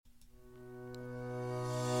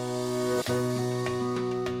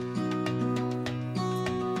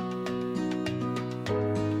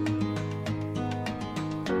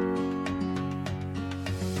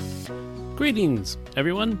Greetings,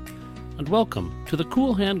 everyone, and welcome to the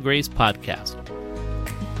Cool Hand Grace Podcast.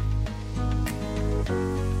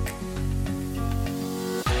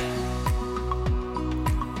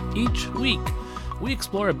 Each week, we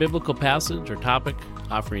explore a biblical passage or topic,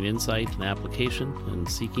 offering insight and application and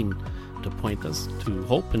seeking to point us to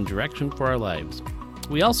hope and direction for our lives.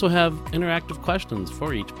 We also have interactive questions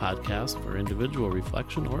for each podcast for individual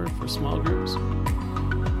reflection or for small groups.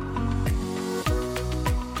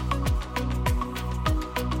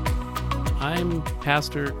 I'm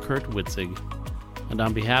Pastor Kurt Witzig, and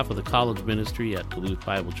on behalf of the college ministry at Duluth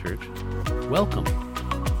Bible Church, welcome.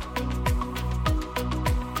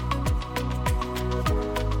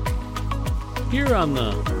 Here on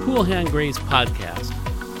the Cool Hand Grace Podcast,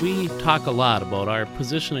 we talk a lot about our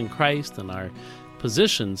position in Christ, and our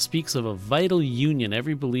position speaks of a vital union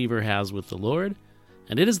every believer has with the Lord,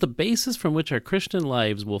 and it is the basis from which our Christian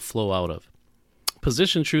lives will flow out of.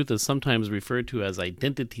 Position truth is sometimes referred to as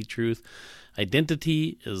identity truth.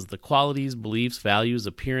 Identity is the qualities, beliefs, values,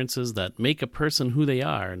 appearances that make a person who they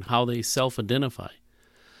are and how they self-identify.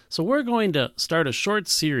 So we're going to start a short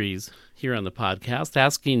series here on the podcast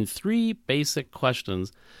asking three basic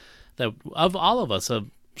questions that all of us have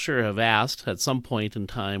asked at some point in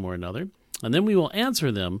time or another, and then we will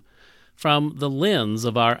answer them from the lens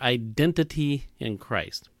of our identity in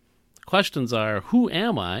Christ. Questions are, who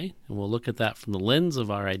am I? And we'll look at that from the lens of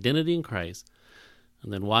our identity in Christ.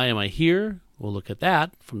 And then, why am I here? We'll look at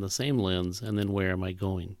that from the same lens. And then, where am I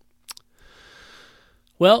going?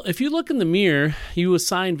 Well, if you look in the mirror, you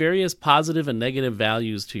assign various positive and negative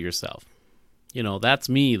values to yourself. You know, that's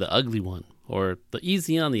me, the ugly one, or the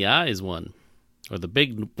easy on the eyes one, or the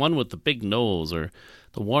big one with the big nose, or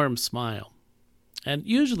the warm smile. And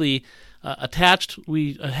usually,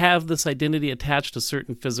 we have this identity attached to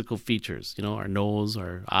certain physical features, you know, our nose,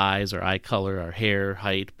 our eyes, our eye color, our hair,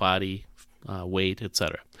 height, body, weight,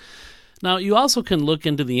 etc. Now, you also can look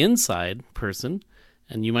into the inside person,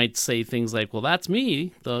 and you might say things like, well, that's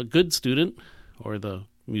me, the good student, or the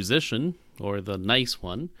musician, or the nice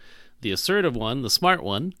one, the assertive one, the smart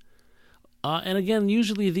one. And again,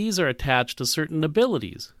 usually these are attached to certain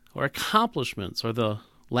abilities, or accomplishments, or the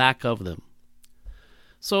lack of them.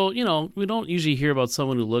 So, you know, we don't usually hear about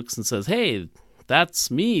someone who looks and says, hey,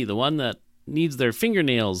 that's me, the one that needs their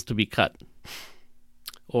fingernails to be cut.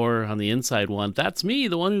 Or on the inside one, that's me,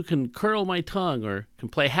 the one who can curl my tongue or can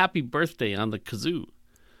play happy birthday on the kazoo.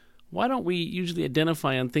 Why don't we usually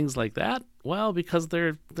identify on things like that? Well, because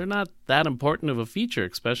they're not that important of a feature,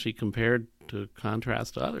 especially compared to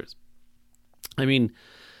contrast to others. I mean,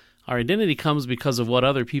 our identity comes because of what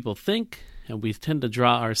other people think, and we tend to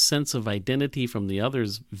draw our sense of identity from the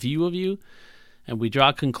other's view of you, and we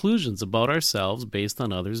draw conclusions about ourselves based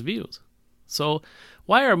on others' views. So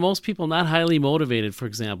why are most people not highly motivated, for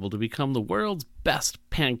example, to become the world's best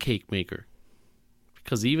pancake maker?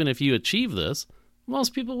 Because even if you achieve this,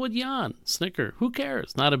 most people would yawn, snicker, who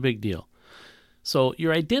cares? Not a big deal. So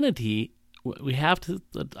your identity, we have to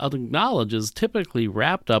acknowledge, is typically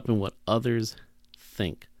wrapped up in what others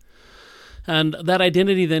think. And that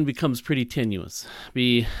identity then becomes pretty tenuous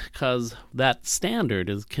because that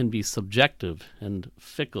standard can be subjective and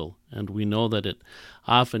fickle, and we know that it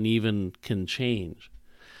often even can change.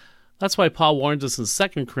 That's why Paul warns us in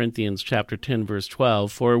 2 Corinthians chapter 10, verse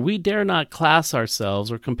 12, for we dare not class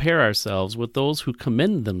ourselves or compare ourselves with those who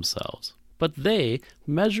commend themselves, but they,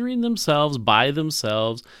 measuring themselves by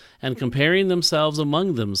themselves and comparing themselves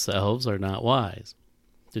among themselves, are not wise.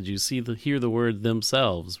 Did you hear the word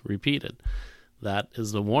themselves repeated? That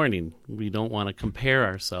is the warning. We don't want to compare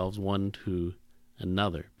ourselves one to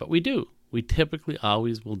another, but we do. We typically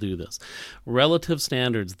always will do this. Relative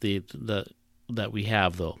standards that we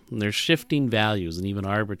have, though, and they're shifting values and even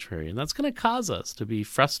arbitrary, and that's going to cause us to be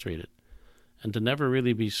frustrated and to never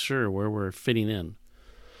really be sure where we're fitting in.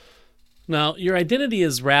 Now, your identity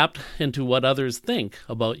is wrapped into what others think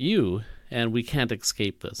about you, and we can't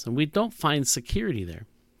escape this, and we don't find security there.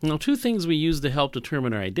 Now, two things we use to help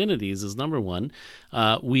determine our identities is, number one,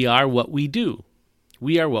 we are what we do.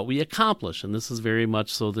 We are what we accomplish, and this is very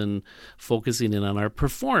much so then focusing in on our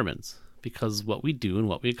performance, because what we do and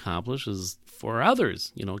what we accomplish is for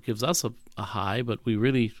others. You know, it gives us a high, but we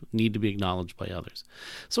really need to be acknowledged by others.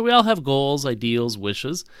 So we all have goals, ideals,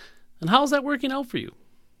 wishes, and how is that working out for you?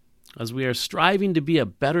 As we are striving to be a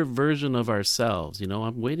better version of ourselves, you know,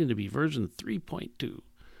 I'm waiting to be version 3.2.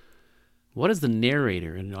 What is the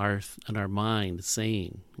narrator in our mind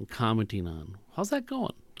saying and commenting on? How's that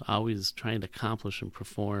going? Always trying to accomplish and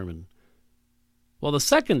perform and Well, the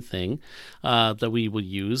second thing that we will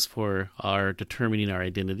use for our determining our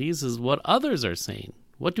identities is what others are saying.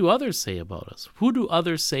 What do others say about us? Who do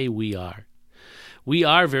others say we are? We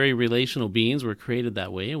are very relational beings. We're created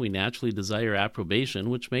that way, and we naturally desire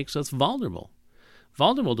approbation, which makes us vulnerable.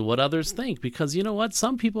 Vulnerable to what others think, because you know what?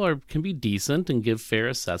 Some people can be decent and give fair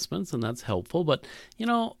assessments, and that's helpful, but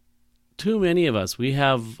too many of us, we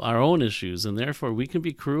have our own issues, and therefore we can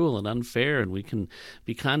be cruel and unfair, and we can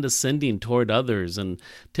be condescending toward others, and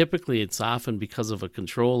typically it's often because of a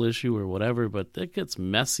control issue or whatever, but it gets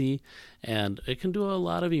messy, and it can do a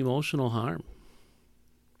lot of emotional harm.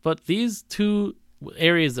 But these two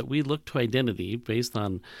areas that we look to identity based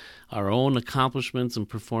on our own accomplishments and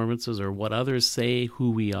performances or what others say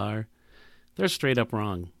who we are, they're straight up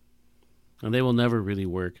wrong, and they will never really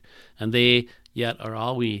work, and they yet are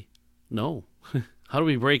all we know. How do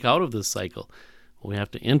we break out of this cycle? Well, we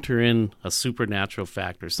have to enter in a supernatural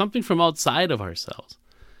factor, something from outside of ourselves.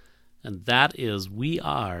 And that is, we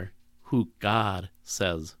are who God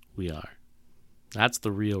says we are. That's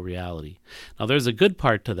the real reality. Now, there's a good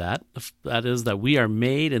part to that. That is that we are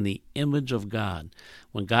made in the image of God.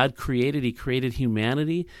 When God created, he created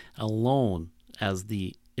humanity alone as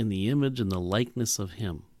in the image and the likeness of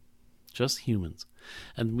him. Just humans.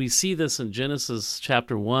 And we see this in Genesis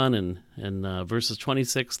chapter 1 and verses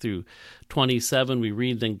 26 through 27. We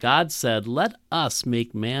read, "Then God said, 'Let us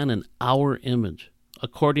make man in our image,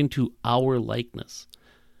 according to our likeness.'"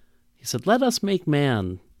 He said, "Let us make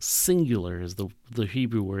man," singular is the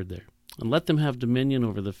Hebrew word there, "and let them have dominion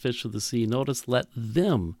over the fish of the sea." Notice, let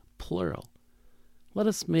them, plural. Let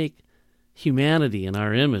us make humanity in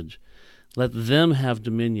our image. Let them have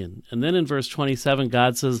dominion. And then in verse 27,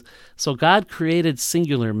 God says, "So God created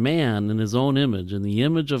singular man in his own image. In the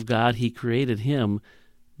image of God, he created him,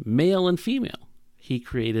 male and female. He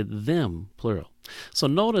created them," plural. So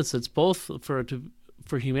notice it's both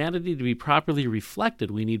for humanity to be properly reflected,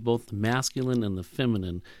 we need both the masculine and the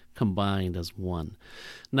feminine combined as one.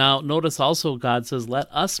 Now, notice also God says, "Let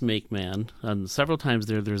us make man." And several times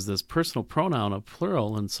there's this personal pronoun of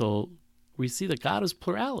plural, and so we see that God is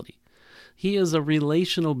plurality. He is a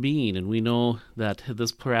relational being, and we know that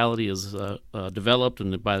this plurality is developed,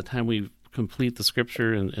 and by the time we complete the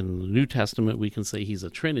scripture in the New Testament, we can say he's a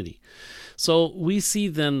Trinity. So we see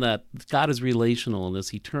then that God is relational in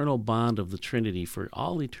this eternal bond of the Trinity for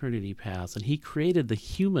all eternity past, and he created the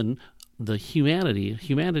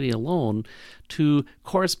humanity alone to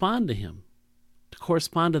correspond to him, to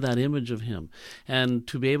correspond to that image of him, and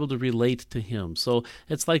to be able to relate to him. So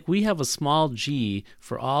it's like we have a small g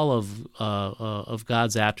for all of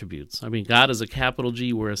God's attributes. I mean, God is a capital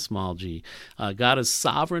G, we're a small g. God is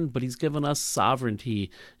sovereign, but he's given us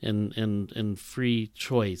sovereignty and free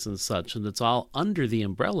choice and such, and it's all under the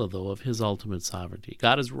umbrella, though, of his ultimate sovereignty.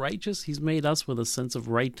 God is righteous, he's made us with a sense of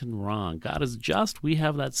right and wrong. God is just, we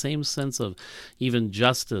have that same sense of even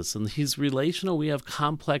justice, and he's relational, we have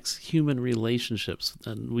complex human relationships.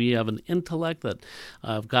 And we have an intellect that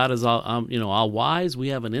God is all wise. We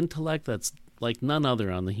have an intellect that's like none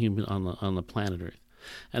other on the planet Earth,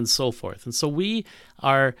 and so forth. And so we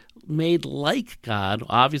are made like God,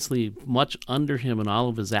 obviously much under him in all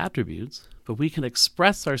of his attributes, but we can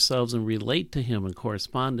express ourselves and relate to him and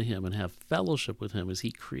correspond to him and have fellowship with him as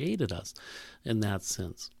he created us in that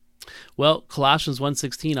sense. Well, Colossians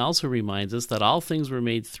 1:16 also reminds us that all things were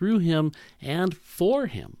made through him and for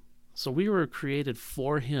him. So we were created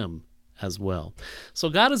for him as well. So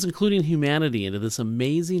God is including humanity into this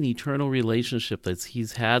amazing eternal relationship that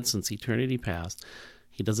he's had since eternity past.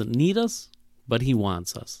 He doesn't need us, but he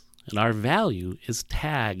wants us. And our value is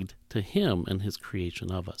tagged to him and his creation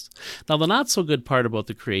of us. Now, the not-so-good part about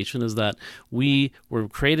the creation is that we were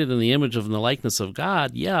created in the image of and the likeness of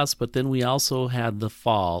God, yes, but then we also had the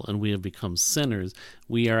fall, and we have become sinners.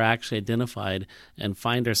 We are actually identified and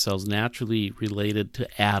find ourselves naturally related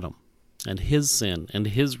to Adam and his sin and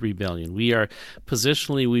his rebellion. We are,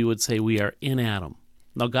 positionally, we would say we are in Adam.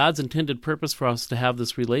 Now, God's intended purpose for us to have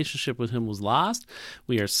this relationship with him was lost.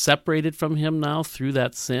 We are separated from him now through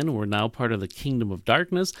that sin. We're now part of the kingdom of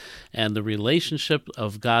darkness, and the relationship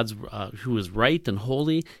of God's, who is right and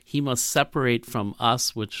holy, he must separate from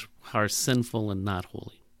us, which are sinful and not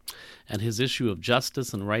holy. And his issue of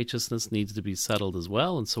justice and righteousness needs to be settled as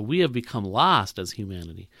well. And so we have become lost as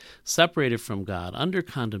humanity, separated from God, under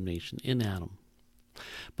condemnation in Adam.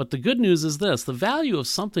 But the good news is this: the value of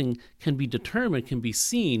something can be determined, can be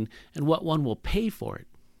seen, and what one will pay for it.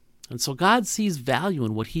 And so God sees value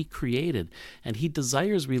in what he created, and he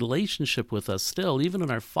desires relationship with us still. Even in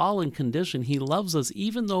our fallen condition, he loves us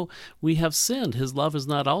even though we have sinned. His love is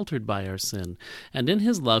not altered by our sin. And in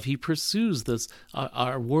his love, he pursues this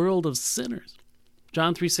our world of sinners.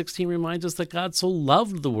 John 3:16 reminds us that God so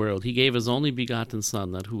loved the world, he gave his only begotten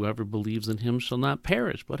Son, that whoever believes in him shall not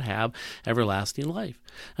perish, but have everlasting life.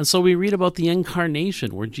 And so we read about the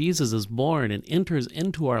incarnation, where Jesus is born and enters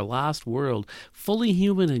into our lost world, fully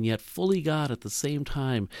human and yet fully God at the same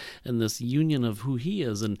time, in this union of who he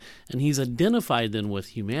is. And he's identified then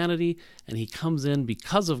with humanity, and he comes in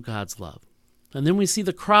because of God's love. And then we see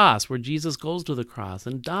the cross, where Jesus goes to the cross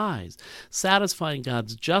and dies, satisfying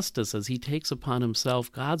God's justice as he takes upon himself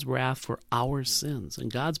God's wrath for our sins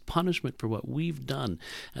and God's punishment for what we've done.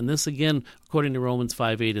 And this, again, according to Romans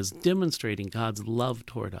 5:8, is demonstrating God's love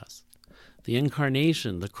toward us. The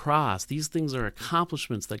incarnation, the cross, these things are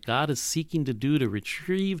accomplishments that God is seeking to do to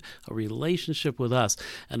retrieve a relationship with us.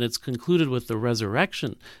 And it's concluded with the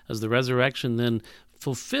resurrection, as the resurrection then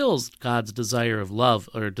fulfills God's desire of love,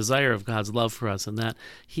 or desire of God's love for us, and that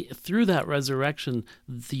through that resurrection,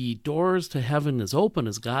 the doors to heaven is open,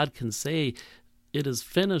 as God can say, "It is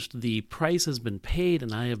finished, the price has been paid,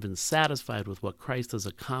 and I have been satisfied with what Christ has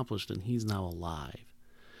accomplished, and he's now alive."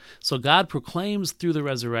 So God proclaims through the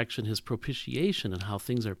resurrection his propitiation and how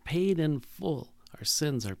things are paid in full. Our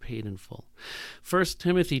sins are paid in full. 1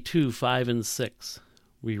 Timothy 2:5-6.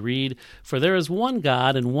 We read, "For there is one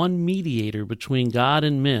God and one mediator between God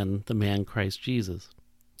and men, the man Christ Jesus."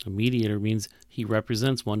 A mediator means he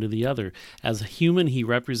represents one to the other. As a human, he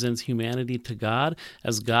represents humanity to God.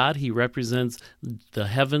 As God, he represents the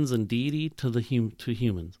heavens and deity to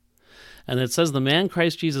humans. And it says the man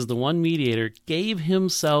Christ Jesus, the one mediator, gave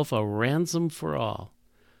himself a ransom for all,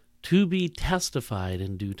 to be testified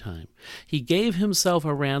in due time. He gave himself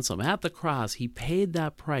a ransom. At the cross, he paid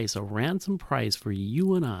that price, a ransom price for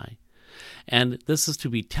you and I. And this is to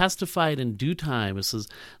be testified in due time. This is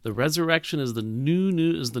the resurrection is the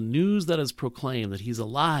news that is proclaimed, that he's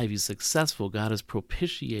alive, he's successful, God has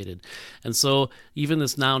propitiated. And so even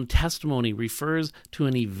this noun testimony refers to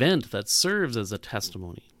an event that serves as a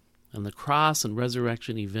testimony. And the cross and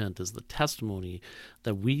resurrection event is the testimony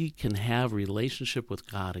that we can have relationship with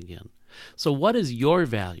God again. So what is your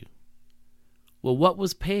value? Well, what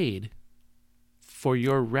was paid for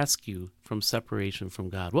your rescue from separation from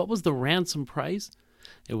God? What was the ransom price?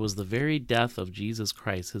 It was the very death of Jesus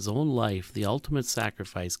Christ, his own life, the ultimate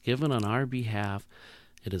sacrifice given on our behalf.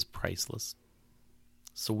 It is priceless.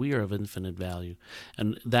 So we are of infinite value.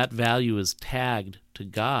 And that value is tagged to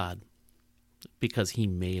God because he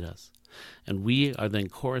made us. And we are then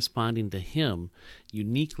corresponding to him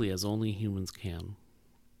uniquely as only humans can.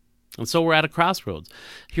 And so we're at a crossroads.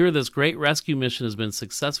 Here, this great rescue mission has been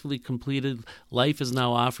successfully completed. Life is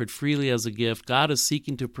now offered freely as a gift. God is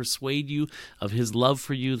seeking to persuade you of his love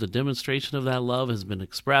for you. The demonstration of that love has been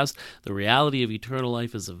expressed. The reality of eternal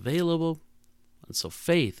life is available. And so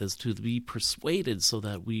faith is to be persuaded so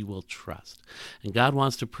that we will trust. And God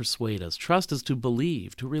wants to persuade us. Trust is to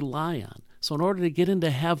believe, to rely on. So in order to get into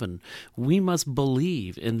heaven, we must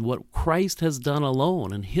believe in what Christ has done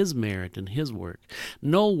alone, and his merit and his work.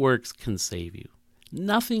 No works can save you.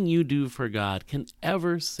 Nothing you do for God can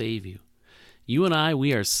ever save you. You and I,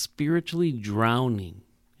 we are spiritually drowning,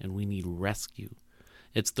 and we need rescue.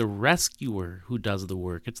 It's the rescuer who does the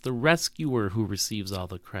work. It's the rescuer who receives all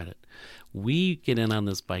the credit. We get in on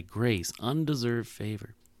this by grace, undeserved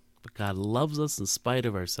favor. But God loves us in spite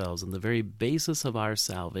of ourselves, and the very basis of our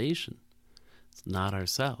salvation is not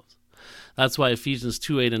ourselves. That's why Ephesians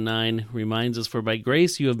 2:8-9 reminds us, "For by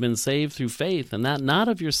grace you have been saved through faith, and that not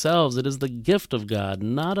of yourselves, it is the gift of God,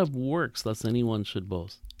 not of works, lest anyone should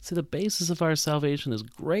boast." See, the basis of our salvation is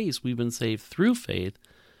grace. We've been saved through faith.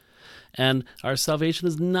 And our salvation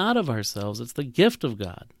is not of ourselves. It's the gift of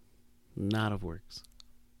God, not of works.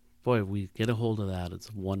 Boy, if we get a hold of that, it's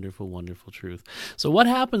a wonderful, wonderful truth. So what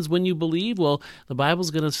happens when you believe? Well, the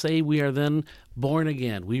Bible's going to say we are then born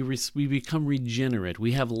again. We become regenerate.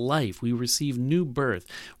 We have life. We receive new birth.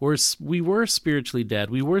 We were spiritually dead.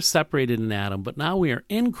 We were separated in Adam, but now we are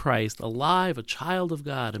in Christ, alive, a child of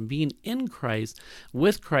God. And being in Christ,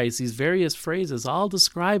 with Christ, these various phrases all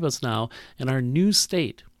describe us now in our new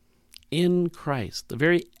state. In Christ. The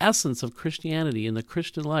very essence of Christianity and the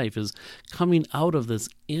Christian life is coming out of this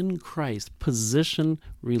in Christ position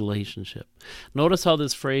relationship. Notice how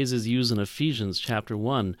this phrase is used in Ephesians chapter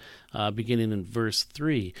 1, beginning in verse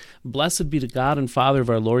 3. "Blessed be the God and Father of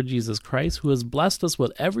our Lord Jesus Christ, who has blessed us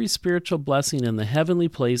with every spiritual blessing in the heavenly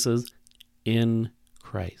places in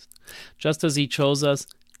Christ, just as he chose us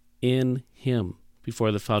in him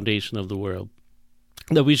before the foundation of the world,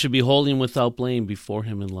 that we should be holy and without blame before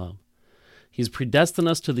him in love. He's predestined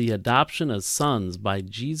us to the adoption as sons by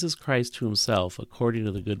Jesus Christ to himself, according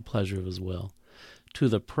to the good pleasure of his will, to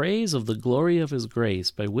the praise of the glory of his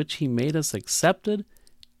grace, by which he made us accepted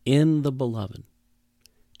in the beloved."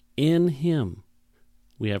 In him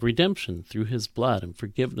we have redemption through his blood and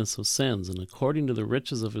forgiveness of sins, and according to the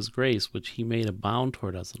riches of his grace, which he made abound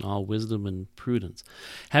toward us in all wisdom and prudence,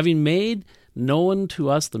 having made known to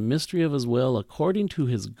us the mystery of his will, according to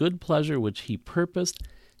his good pleasure, which he purposed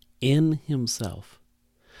in himself.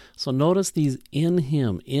 So notice these in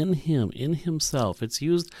him, in himself. It's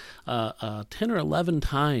used 10 or 11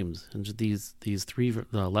 times in these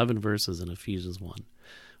 11 verses in Ephesians 1.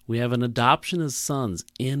 We have an adoption as sons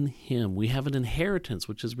in him. We have an inheritance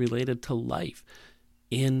which is related to life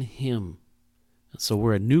in him. So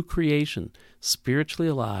we're a new creation, spiritually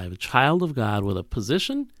alive, a child of God with a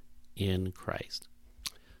position in Christ.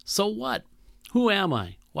 So what? Who am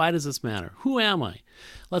I? Why does this matter? Who am I?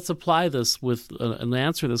 Let's apply this with and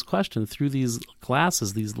answer this question through these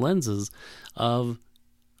glasses, these lenses of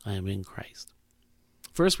I am in Christ.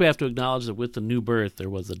 First, we have to acknowledge that with the new birth, there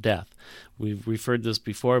was a death. We've referred to this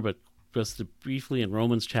before, but just briefly in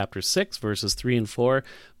Romans chapter 6, verses 3 and 4,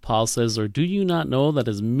 Paul says, "Or do you not know that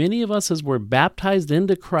as many of us as were baptized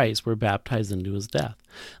into Christ were baptized into his death?"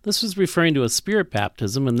 This is referring to a spirit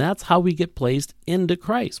baptism, and that's how we get placed into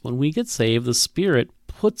Christ. When we get saved, the Spirit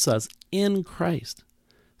puts us in Christ.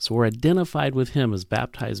 So we're identified with him, as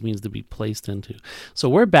baptized means to be placed into. So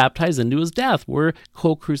we're baptized into his death. We're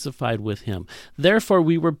co-crucified with him. Therefore,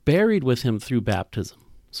 we were buried with him through baptism.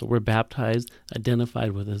 So we're baptized,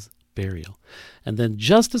 identified with his burial. And then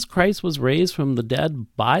just as Christ was raised from the dead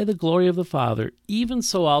by the glory of the Father, even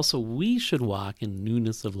so also we should walk in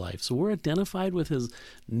newness of life. So we're identified with his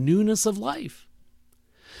newness of life.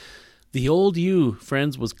 The old you,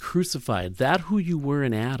 friends, was crucified. That who you were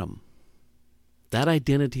in Adam. That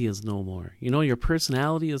identity is no more. You know, your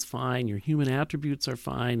personality is fine, your human attributes are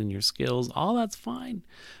fine, and your skills, all that's fine.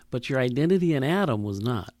 But your identity in Adam was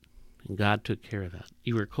not. And God took care of that.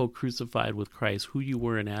 You were co-crucified with Christ. Who you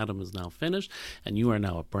were in Adam is now finished, and you are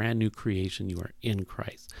now a brand new creation. You are in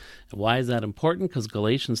Christ. And why is that important? Because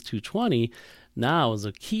Galatians 2:20 now is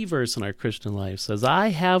a key verse in our Christian life. It says, I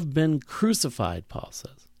have been crucified, Paul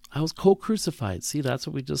says. I was co-crucified. See, that's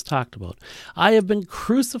what we just talked about. I have been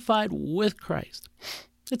crucified with Christ.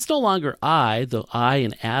 It's no longer I, the I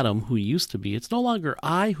in Adam who used to be. It's no longer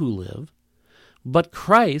I who live, but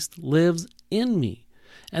Christ lives in me.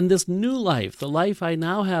 And this new life, the life I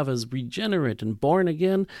now have as regenerate and born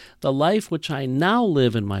again, the life which I now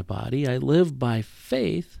live in my body, I live by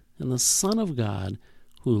faith in the Son of God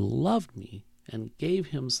who loved me and gave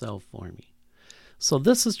himself for me. So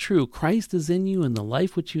this is true. Christ is in you, and the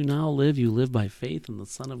life which you now live, you live by faith in the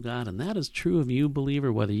Son of God. And that is true of you,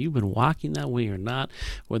 believer, whether you've been walking that way or not,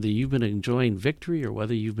 whether you've been enjoying victory or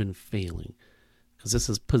whether you've been failing. Because this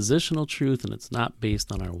is positional truth, and it's not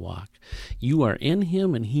based on our walk. You are in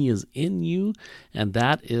him, and he is in you, and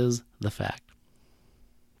that is the fact.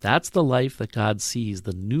 That's the life that God sees,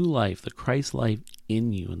 the new life, the Christ life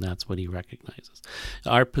in you, and that's what he recognizes.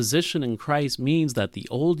 Our position in Christ means that the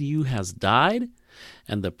old you has died,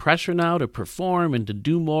 and the pressure now to perform and to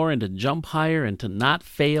do more and to jump higher and to not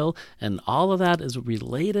fail, and all of that is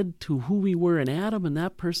related to who we were in Adam, and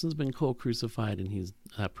that person's been co-crucified, and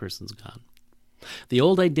that person's gone. The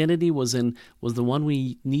old identity was the one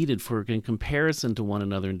we needed for in comparison to one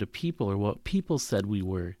another and to people, or what people said we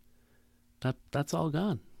were. That's all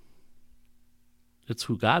gone. It's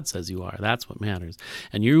who God says you are. That's what matters.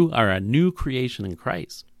 And you are a new creation in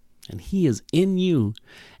Christ. And he is in you,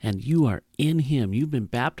 and you are in him. You've been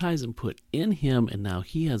baptized and put in him, and now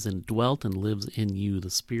he has indwelt and lives in you.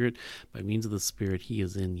 The Spirit, by means of the Spirit, he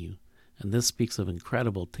is in you. And this speaks of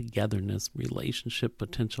incredible togetherness, relationship,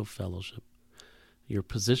 potential fellowship. Your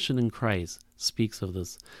position in Christ speaks of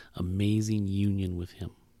this amazing union with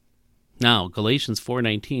him. Now, Galatians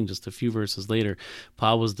 4:19, just a few verses later,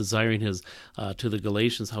 Paul was desiring to the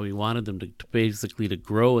Galatians how he wanted them to basically to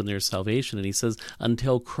grow in their salvation. And he says,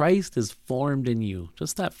 until Christ is formed in you.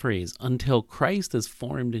 Just that phrase, until Christ is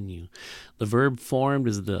formed in you. The verb formed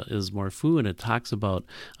is morphu, and it talks about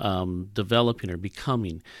developing or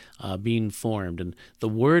becoming, being formed. And the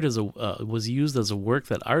word was used as a work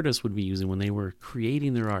that artists would be using when they were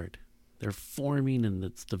creating their art. They're forming and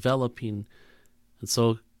it's developing. And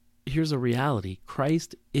so here's a reality.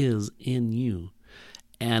 Christ is in you,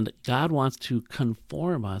 and God wants to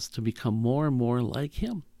conform us to become more and more like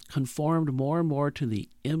him, conformed more and more to the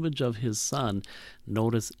image of his Son.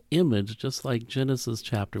 Notice image, just like Genesis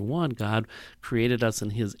chapter 1, God created us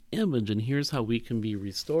in his image, and here's how we can be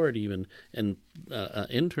restored even and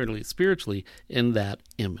internally, spiritually, in that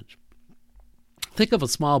image. Think of a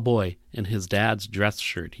small boy in his dad's dress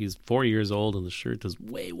shirt. He's 4 years old, and the shirt is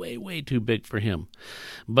way, way, way too big for him.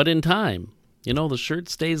 But in time, the shirt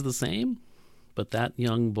stays the same, but that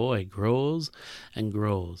young boy grows and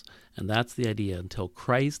grows. And that's the idea, until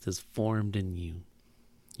Christ is formed in you.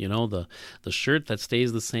 You know, the shirt that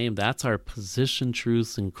stays the same, that's our position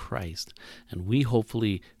truths in Christ. And we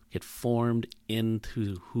hopefully get formed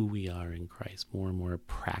into who we are in Christ more and more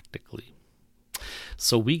practically.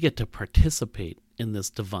 So we get to participate in this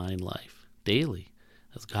divine life daily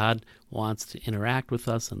as God wants to interact with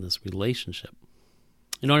us in this relationship.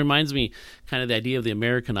 You know, it reminds me kind of the idea of the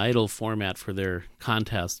American Idol format for their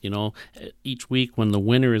contest. You know, each week when the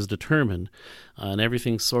winner is determined and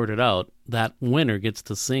everything's sorted out, that winner gets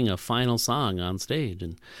to sing a final song on stage.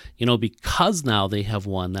 And, you know, because now they have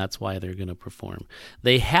won, that's why they're going to perform.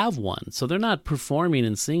 They have won, so they're not performing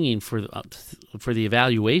and singing for the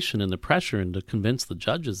evaluation and the pressure and to convince the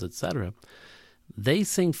judges, etc. They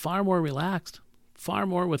sing far more relaxed, far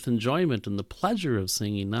more with enjoyment and the pleasure of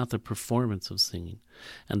singing, not the performance of singing.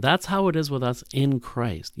 And that's how it is with us in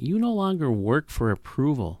Christ. You no longer work for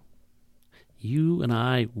approval. You and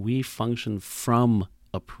I, we function from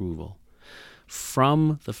approval,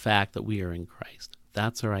 from the fact that we are in Christ.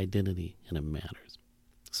 That's our identity, and it matters.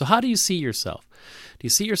 So how do you see yourself? Do you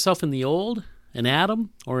see yourself in the old, in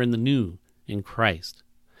Adam, or in the new, in Christ?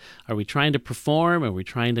 Are we trying to perform? Are we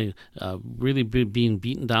trying to really being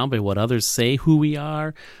beaten down by what others say who we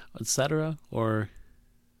are, etc.? Or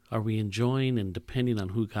are we enjoying and depending on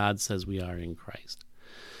who God says we are in Christ?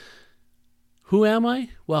 Who am I?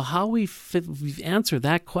 Well, how we answer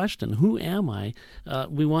that question, who am I?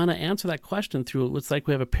 We want to answer that question through, it's like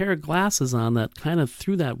we have a pair of glasses on that kind of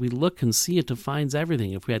through that we look and see, it defines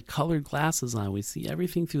everything. If we had colored glasses on, we see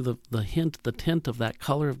everything through the tint of that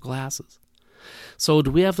color of glasses. So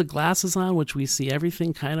do we have the glasses on, which we see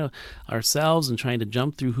everything kind of ourselves and trying to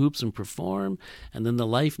jump through hoops and perform, and then the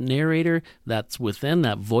life narrator that's within,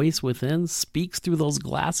 that voice within, speaks through those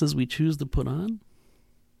glasses we choose to put on?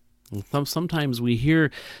 And sometimes we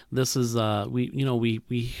hear this is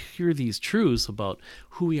we hear these truths about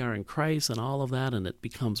who we are in Christ and all of that, and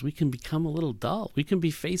we can become a little dull. We can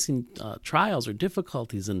be facing trials or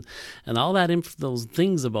difficulties, and all that those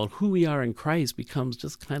things about who we are in Christ becomes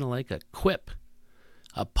just kind of like a quip,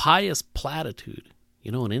 a pious platitude,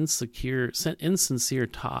 you know, an insincere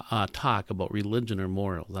talk about religion or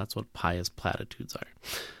morals. That's what pious platitudes are.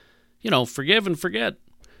 You know, forgive and forget.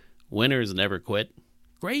 Winners never quit.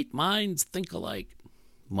 Great minds think alike.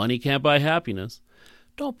 Money can't buy happiness.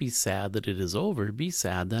 Don't be sad that it is over. Be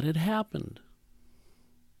sad that it happened.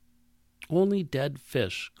 Only dead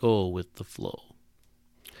fish go with the flow.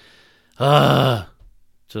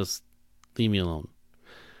 Just leave me alone.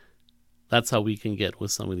 That's how we can get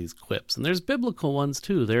with some of these quips. And there's biblical ones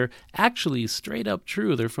too. They're actually straight up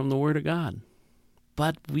true. They're from the Word of God.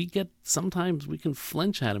 But sometimes we can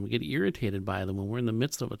flinch at them, we get irritated by them when we're in the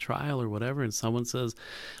midst of a trial or whatever, and someone says,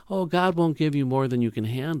 oh, God won't give you more than you can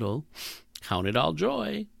handle. Count it all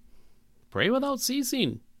joy. Pray without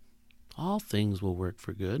ceasing. All things will work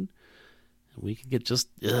for good. And we can get just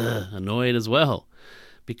annoyed as well.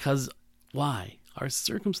 Because why? Our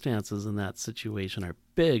circumstances in that situation are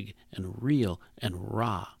big and real and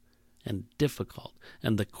raw and difficult.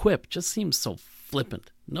 And the quip just seems so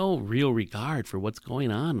flippant. No real regard for what's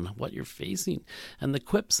going on and what you're facing. And the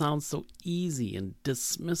quip sounds so easy and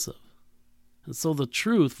dismissive. And so the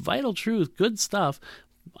truth, vital truth, good stuff,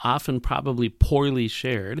 often probably poorly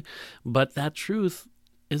shared, but that truth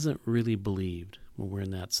isn't really believed when we're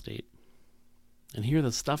in that state. And here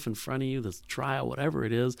the stuff in front of you, this trial, whatever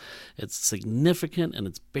it is, it's significant and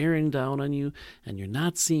it's bearing down on you, and you're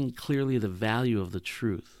not seeing clearly the value of the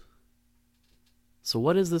truth. So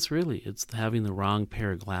what is this really? It's having the wrong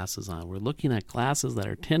pair of glasses on. We're looking at glasses that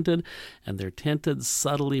are tinted, and they're tinted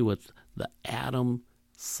subtly with the Adam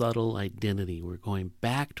subtle identity. We're going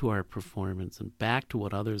back to our performance and back to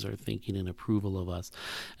what others are thinking in approval of us,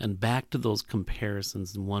 and back to those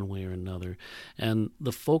comparisons in one way or another. And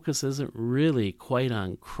the focus isn't really quite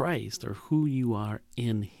on Christ or who you are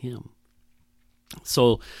in Him.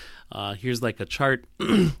 So here's like a chart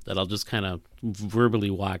that I'll just kind of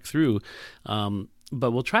verbally walk through.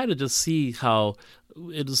 But we'll try to just see how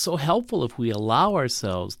it is so helpful if we allow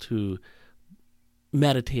ourselves to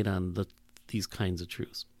meditate on these kinds of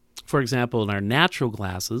truths. For example, in our natural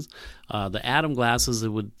glasses, the Adam glasses,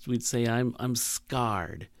 we'd say, I'm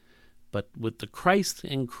scarred. But with the Christ,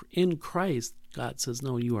 in Christ, God says,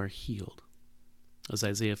 no, you are healed. As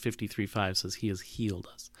Isaiah 53:5 says, He has healed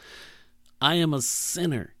us. I am a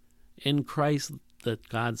sinner. In Christ, that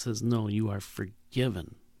God says, no, you are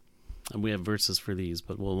forgiven. And we have verses for these,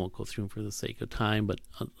 but we won't go through them for the sake of time. But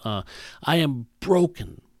I am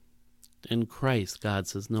broken. In Christ, God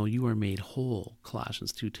says, no, you are made whole.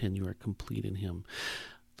 Colossians 2:10, you are complete in Him.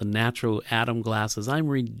 the natural Adam glasses. I'm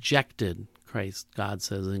rejected, God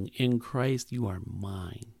says. In Christ, you are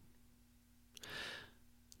mine.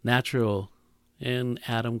 Natural in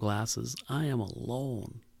Adam glasses, I am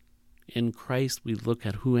alone. In Christ, we look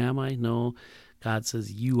at who am I? No, God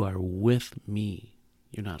says, you are with me.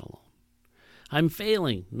 You're not alone. I'm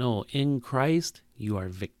failing. No, in Christ, you are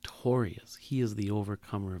victorious. He is the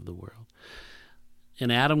overcomer of the world. In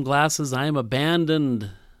Adam glasses, I am abandoned.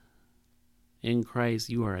 In Christ,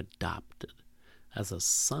 you are adopted as a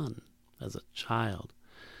son, as a child.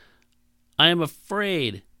 I am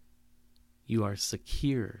afraid. You are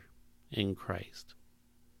secure in Christ.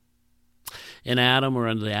 In Adam, or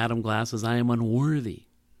under the Adam glasses, I am unworthy.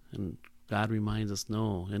 And God reminds us,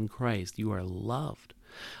 no, in Christ, you are loved.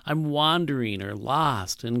 I'm wandering or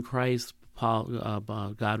lost. In Christ,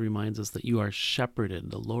 God reminds us that you are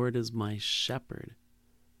shepherded. The Lord is my shepherd.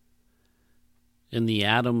 In the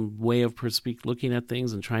Adam way of looking at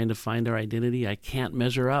things and trying to find our identity, I can't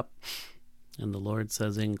measure up. And the Lord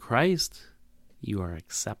says, in Christ, you are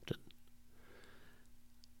accepted.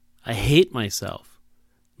 I hate myself.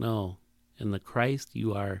 No, in the Christ,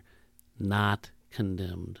 you are not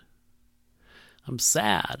condemned. I'm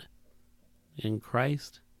sad. In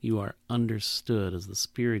Christ, you are understood, as the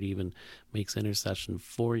Spirit even makes intercession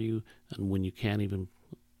for you, and when you can't even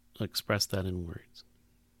express that in words.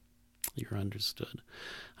 You're understood.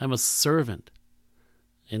 I'm a servant.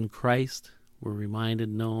 In Christ, we're reminded,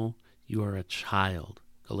 no, you are a child.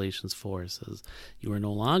 Galatians 4 says, you are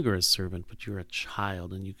no longer a servant, but you're a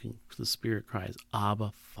child, and the Spirit cries,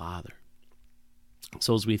 Abba, Father.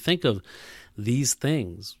 So as we think of these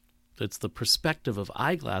things, it's the perspective of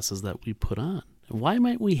eyeglasses that we put on. And why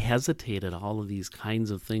might we hesitate at all of these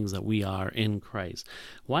kinds of things that we are in Christ?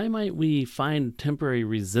 Why might we find temporary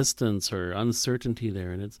resistance or uncertainty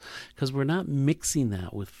there? And it's because we're not mixing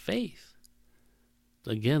that with faith.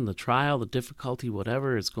 Again, the trial, the difficulty,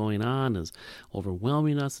 whatever is going on is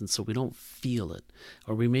overwhelming us, and so we don't feel it.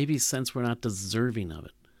 Or we maybe sense we're not deserving of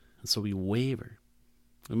it, and so we waver.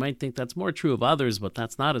 We might think that's more true of others, but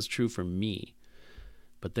that's not as true for me.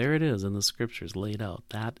 But there it is in the Scriptures laid out.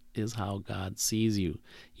 That is how God sees you.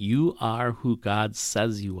 You are who God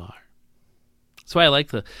says you are. So I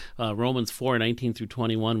like the Romans 4:19 through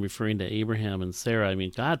 21, referring to Abraham and Sarah. I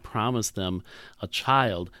mean, God promised them a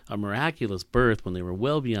child, a miraculous birth when they were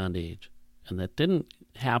well beyond age. And that didn't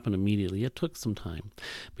happen immediately. It took some time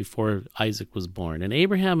before Isaac was born. And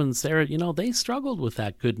Abraham and Sarah, they struggled with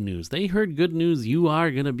that good news. They heard good news, you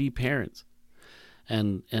are going to be parents.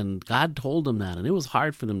 And God told them that, and it was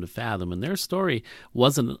hard for them to fathom. And their story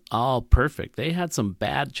wasn't all perfect. They had some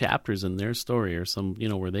bad chapters in their story, or some,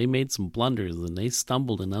 where they made some blunders and they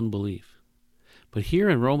stumbled in unbelief. But here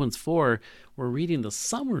in Romans 4, we're reading the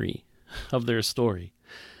summary of their story.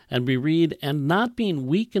 And we read, and not being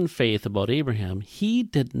weak in faith about Abraham, he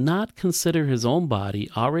did not consider his own body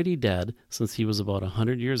already dead, since he was about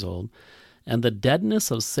 100 years old, and the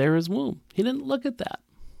deadness of Sarah's womb. He didn't look at that.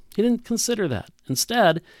 He didn't consider that.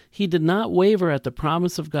 Instead, he did not waver at the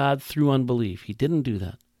promise of God through unbelief. He didn't do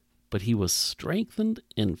that. But he was strengthened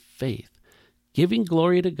in faith, giving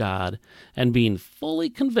glory to God and being fully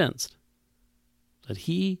convinced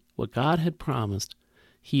that what God had promised,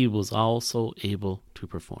 he was also able to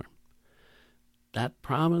perform. That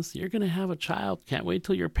promise, you're going to have a child, can't wait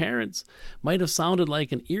till your parents, might have sounded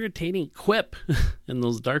like an irritating quip in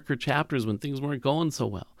those darker chapters when things weren't going so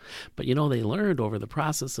well. But they learned over the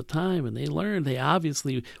process of time, and they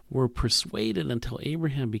obviously were persuaded until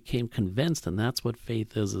Abraham became convinced, and that's what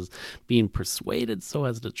faith is being persuaded so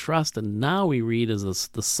as to trust. And now we read as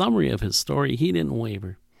the summary of his story, he didn't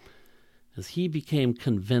waver, as he became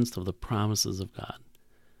convinced of the promises of God.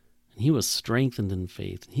 And he was strengthened in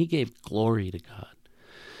faith. And he gave glory to God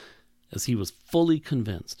as he was fully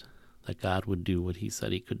convinced that God would do what he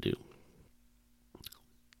said he could do.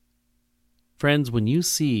 Friends, when you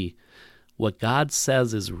see what God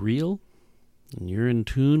says is real, and you're in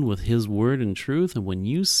tune with his word and truth, and when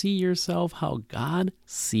you see yourself how God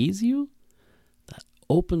sees you, that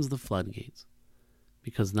opens the floodgates.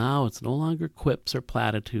 Because now it's no longer quips or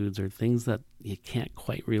platitudes or things that you can't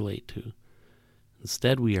quite relate to.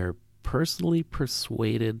 Instead, we are personally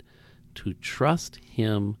persuaded to trust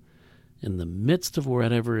him in the midst of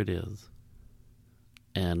whatever it is.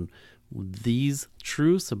 And these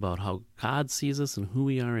truths about how God sees us and who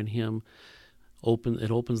we are in him,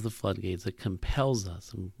 it opens the floodgates. It compels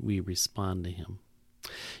us, and we respond to him.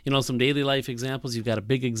 Some daily life examples. You've got a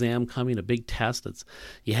big exam coming, a big test.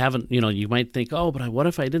 You might think, but what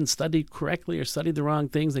if I didn't study correctly or studied the wrong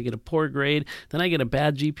things? I get a poor grade, then I get a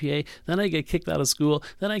bad GPA, then I get kicked out of school,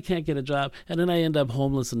 then I can't get a job, and then I end up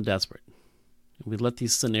homeless and desperate. We let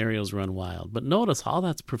these scenarios run wild. But notice all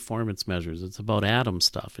that's performance measures. It's about Adam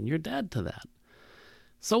stuff, and you're dead to that.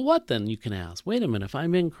 So what then, you can ask? Wait a minute, if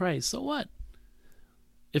I'm in Christ, so what?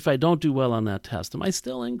 If I don't do well on that test, am I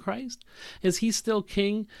still in Christ? Is he still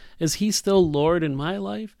king? Is he still Lord in my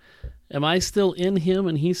life? Am I still in him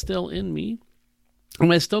and he's still in me? Am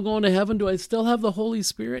I still going to heaven? Do I still have the Holy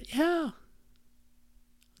Spirit?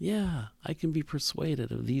 Yeah, I can be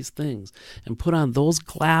persuaded of these things and put on those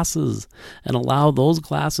glasses and allow those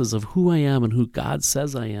glasses of who I am and who God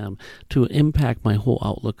says I am to impact my whole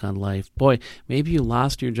outlook on life. Boy, maybe you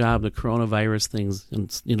lost your job, the coronavirus things, and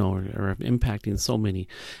are impacting so many,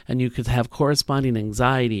 and you could have corresponding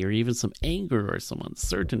anxiety or even some anger or some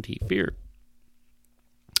uncertainty, fear.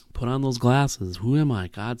 Put on those glasses. Who am I?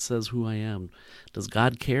 God says who I am. Does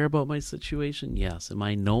God care about my situation? Yes. Am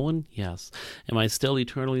I known? Yes. Am I still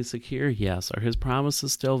eternally secure? Yes. Are his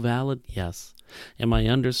promises still valid? Yes. Am I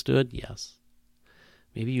understood? Yes.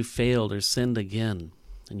 Maybe you failed or sinned again,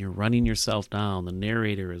 and you're running yourself down. The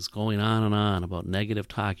narrator is going on and on about negative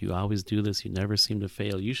talk. You always do this. You never seem to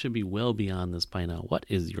fail. You should be well beyond this by now. What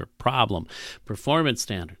is your problem? Performance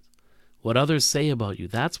standards. What others say about you.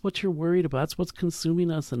 That's what you're worried about. That's what's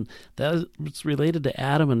consuming us. And that's related to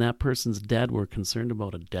Adam, and that person's dead. We're concerned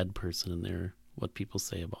about a dead person in there, what people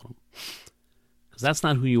say about him. Because that's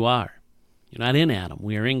not who you are. You're not in Adam.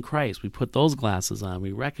 We are in Christ. We put those glasses on.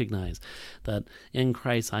 We recognize that in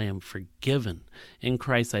Christ I am forgiven. In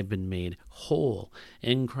Christ I've been made whole.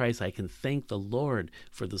 In Christ I can thank the Lord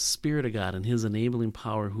for the Spirit of God and his enabling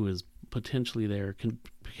power who is potentially there.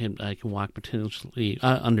 I can walk potentially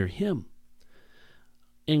under him.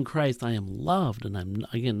 In Christ I am loved, and I'm,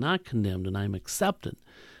 again, not condemned, and I'm accepted.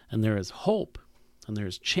 And there is hope, and there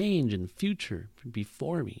is change and future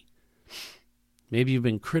before me. Maybe you've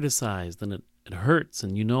been criticized, and it hurts,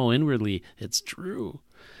 and inwardly it's true.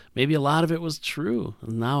 Maybe a lot of it was true,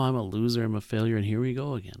 and now I'm a loser, I'm a failure, and here we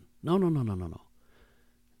go again. No.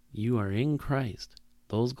 You are in Christ.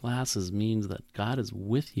 Those glasses means that God is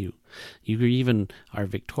with you. You even are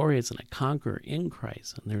victorious and a conqueror in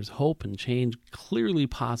Christ. And there's hope and change clearly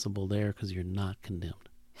possible there because you're not condemned.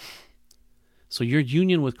 So your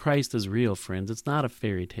union with Christ is real, friends. It's not a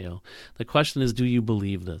fairy tale. The question is, do you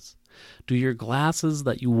believe this? Do your glasses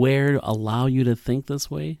that you wear allow you to think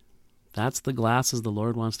this way? That's the glasses the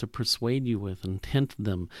Lord wants to persuade you with and tint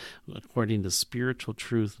them according to spiritual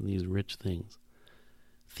truth and these rich things.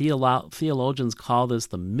 Theologians call this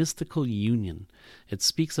the mystical union.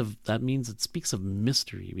 That means it speaks of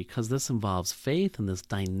mystery, because this involves faith and this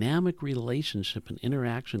dynamic relationship and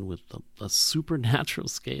interaction with a supernatural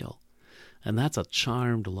scale. And that's a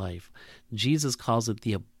charmed life. Jesus calls it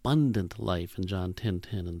the abundant life in John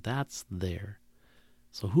 10:10, and that's there.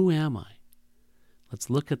 So who am I? Let's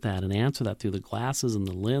look at that and answer that through the glasses and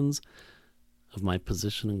the lens of my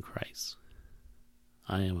position in Christ.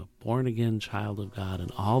 I am a born-again child of God,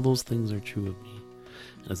 and all those things are true of me.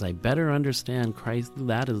 And as I better understand Christ,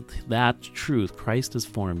 that truth, Christ is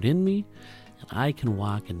formed in me, and I can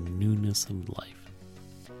walk in newness of life.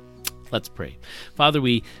 Let's pray. Father,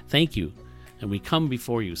 we thank you, and we come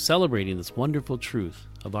before you celebrating this wonderful truth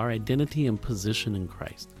of our identity and position in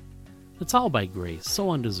Christ. It's all by grace,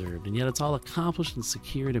 so undeserved, and yet it's all accomplished and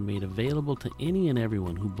secured and made available to any and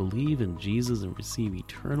everyone who believe in Jesus and receive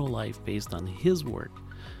eternal life based on his work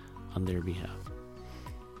on their behalf.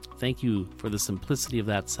 Thank you for the simplicity of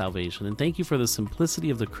that salvation, and thank you for the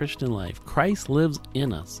simplicity of the Christian life. Christ lives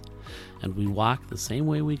in us, and we walk the same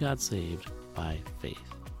way we got saved, by faith.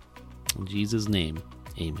 In Jesus' name,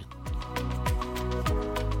 amen.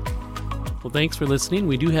 Well, thanks for listening.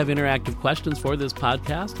 We do have interactive questions for this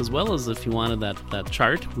podcast, as well as if you wanted that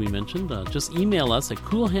chart we mentioned, just email us at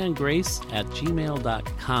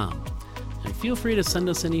coolhandgrace@gmail.com. And feel free to send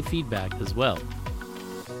us any feedback as well.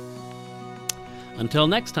 Until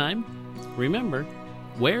next time, remember,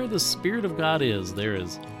 where the Spirit of God is, there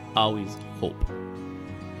is always hope.